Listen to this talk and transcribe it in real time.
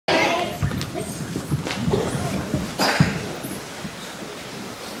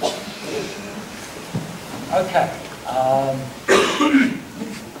Okay.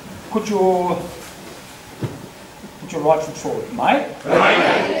 Put your right foot forward, mate.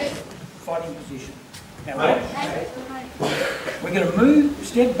 Fighting position. Now watch. We're going to move,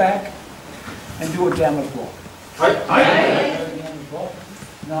 step back, and do a downward block.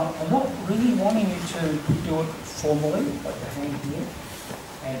 Now, I'm not really wanting you to do it formally, like the hand here,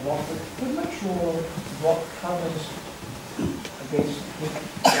 and block it, but make sure the block covers against the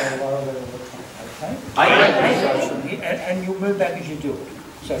lower level of the trunk, okay? So from here, and you'll move back as you do it.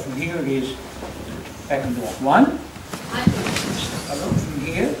 So from here it is back and block. 1. From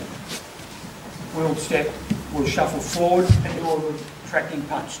here, we'll shuffle forward and do a retracting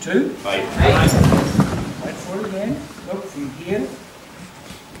punch. 2. Wait for it again. Look from here.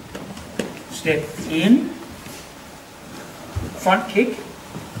 Step in, front kick,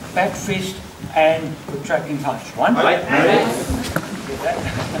 back fist, and retracting punch. 1.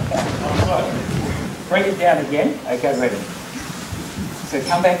 Bring it down again. Okay, ready. So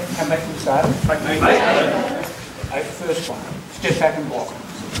come back to the start. First one. Step back and block.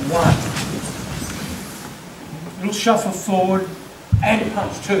 1. Little shuffle forward and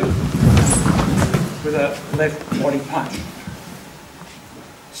punch. 2. With a left body punch.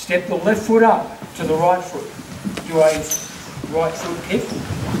 Step the left foot up to the right foot. Do a right foot kick.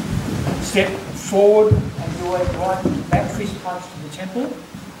 Step forward and do a right back fist punch to the temple.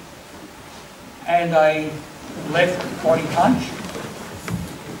 And a left body punch.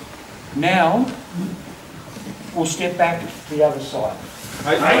 Now, we'll step back to the other side.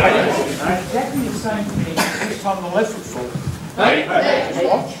 Exactly the same thing, this time the left foot forward. Just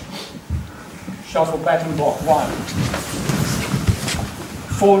watch. Shuffle back and block. 1.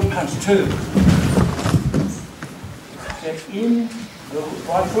 Forward punch. 2. Step in, the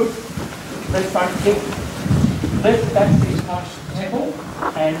right foot, left front kick, left back fist punch to the temple,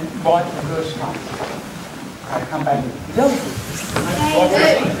 and right reverse punch. Okay, come back with the other foot.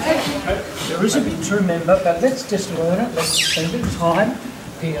 There is a bit to remember, but let's just learn it. Let's spend a bit of time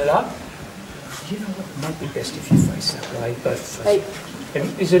picking it up. You know what might be best if you face that way, both ways.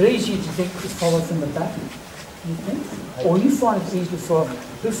 Is it easier to think to follow from the back? You think? Or you find it easy to follow?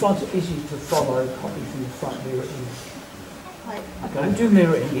 Who finds it easy to follow copy from the front mirror image? Don't do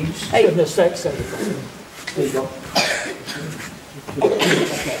mirror image. The mistakes over there. There you go.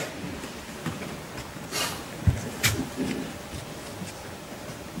 Okay.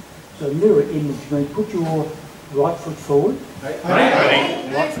 So mirror image means put your right foot forward.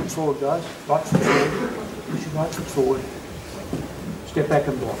 Right foot forward, guys. Right foot forward. Push your right foot forward. Step back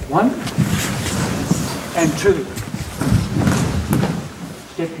and block. 1 and 2.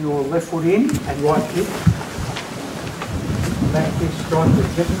 Step your left foot in and right kick. Back kick, strike the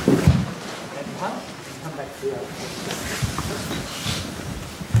tip. And punch. Come back to the other.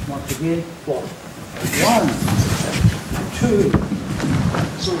 Once again, block. 1, 2,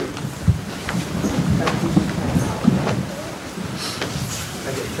 3.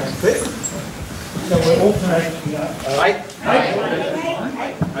 So we're alternating up.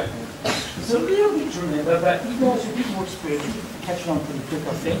 It's a little bit to remember, but you guys are a bit more experienced. Catching on pretty quick,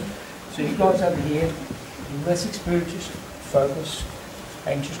 I think. So you guys over here, less experienced, just focus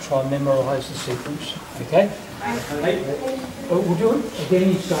and just try and memorise the sequence. Okay? We'll do it again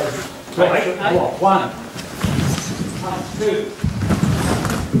each side. Block. 1. Punch. 2.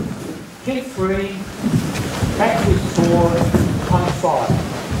 Kick 3. Back with 4. Punch 5.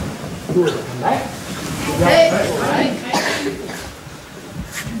 Good. Come back.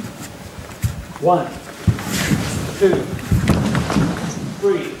 1, 2,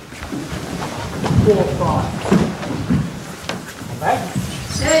 3, 4, 5. Come back.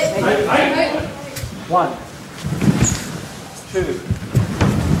 1, 2,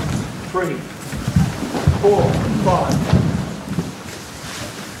 3, 4, 5.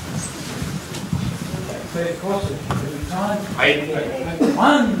 Third cross it every time.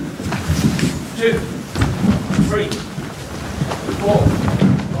 1, 2, 3, 4,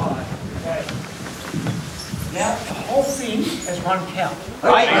 5. Okay. Now the whole thing as one count.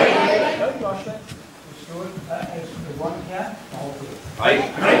 Don't rush it. Just do it as one count. The whole thing.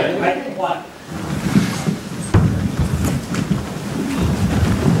 1.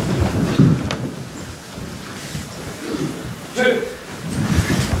 2.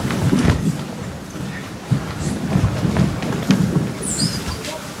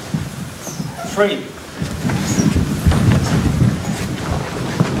 3.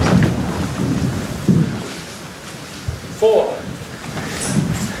 4.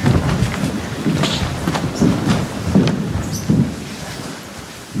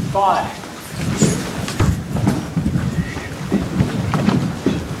 5. 6.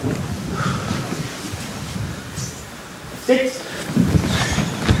 6,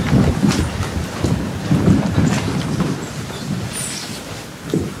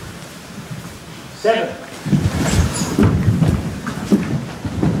 7,